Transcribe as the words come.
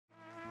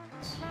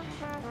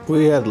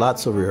We had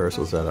lots of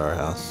rehearsals at our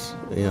house.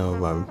 You know,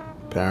 my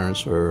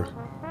parents were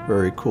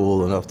very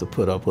cool enough to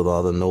put up with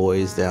all the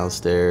noise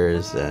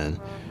downstairs, and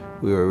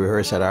we would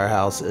rehearse at our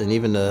house. And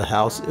even the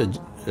house,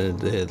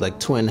 they had like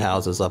twin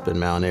houses up in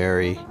Mount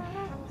Airy,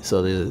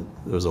 so there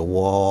was a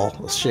wall,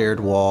 a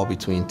shared wall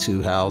between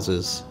two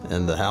houses,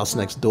 and the house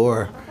next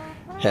door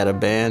had a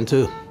band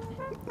too,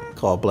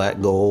 called Black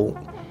Gold.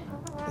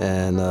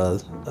 And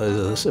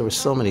there were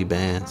so many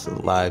bands,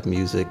 live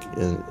music,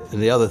 and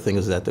the other thing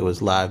is that there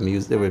was live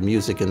music. There was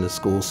music in the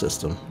school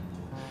system.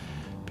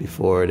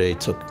 Before they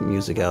took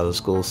music out of the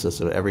school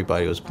system,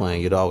 everybody was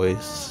playing. You'd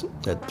always,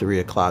 at 3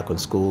 o'clock when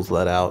schools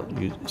let out,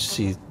 you'd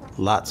see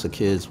lots of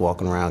kids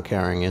walking around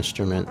carrying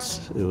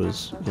instruments. It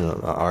was, you know,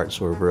 the arts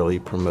were really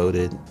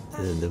promoted,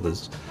 and it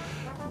was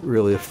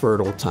really a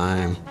fertile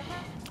time.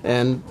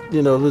 And,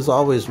 you know, it was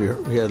always, we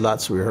had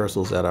lots of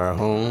rehearsals at our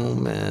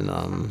home, and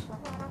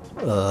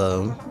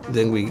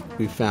then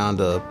we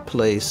found a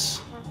place.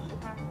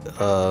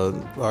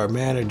 Our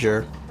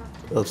manager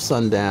of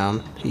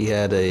Sundown, he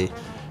had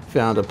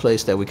found a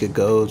place that we could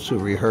go to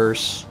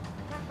rehearse.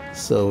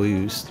 So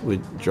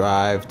we'd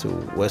drive to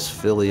West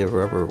Philly or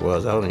wherever it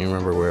was. I don't even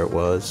remember where it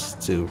was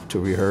to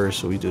rehearse.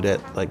 So we do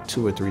that like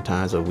 2 or 3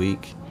 times a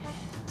week.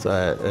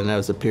 And that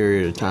was a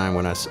period of time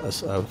when I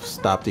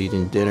stopped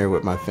eating dinner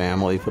with my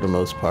family for the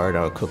most part.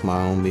 I would cook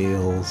my own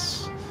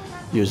meals,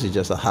 usually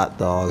just a hot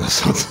dog or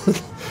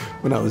something.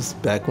 when I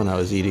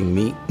was eating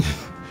meat.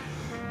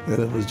 And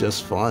it was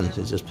just fun.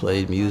 It just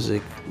played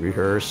music,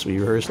 rehearsed. We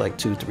rehearsed like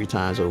 2, 3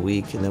 times a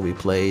week, and then we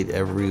played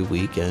every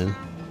weekend.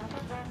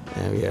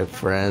 And we had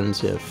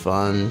friends, we had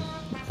fun,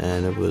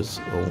 and it was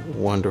a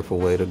wonderful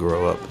way to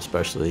grow up,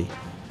 especially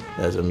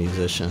as a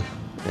musician.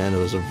 And it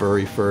was a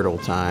very fertile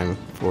time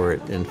for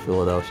it in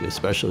Philadelphia,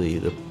 especially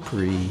the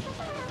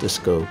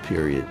pre-disco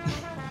period.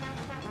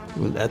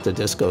 After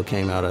disco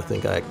came out, I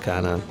think I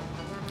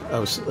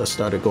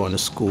started going to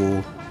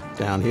school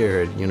down here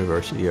at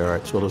University of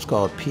Arts. Well, it was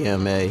called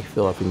PMA,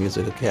 Philadelphia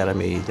Music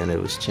Academy. Then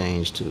it was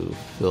changed to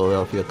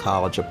Philadelphia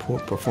College of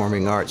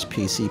Performing Arts,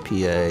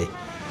 PCPA,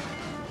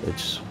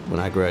 which when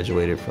I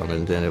graduated from it.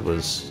 And then it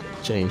was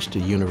changed to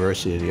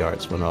University of the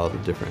Arts when all the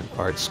different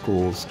art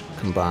schools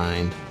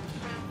combined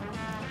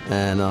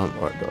and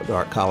the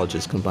art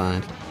colleges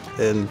combined.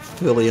 And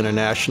Philly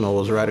International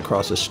was right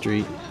across the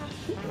street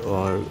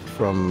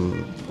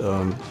from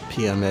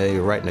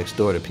PMA, right next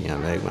door to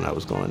PMA when I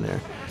was going there.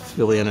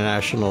 Philly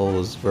International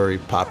was very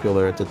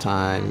popular at the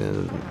time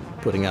and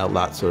putting out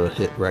lots of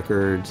hit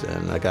records,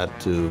 and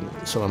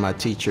some of my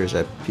teachers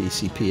at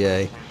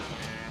PCPA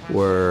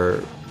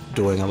were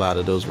doing a lot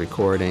of those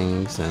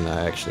recordings, and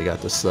I actually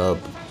got the sub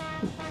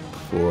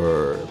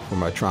for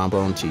my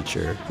trombone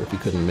teacher. If he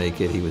couldn't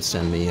make it, he would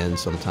send me in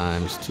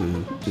sometimes to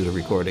do the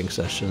recording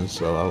sessions.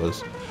 So I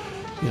was,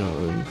 you know,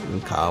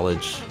 in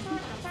college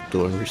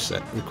doing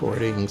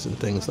recordings and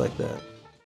things like that.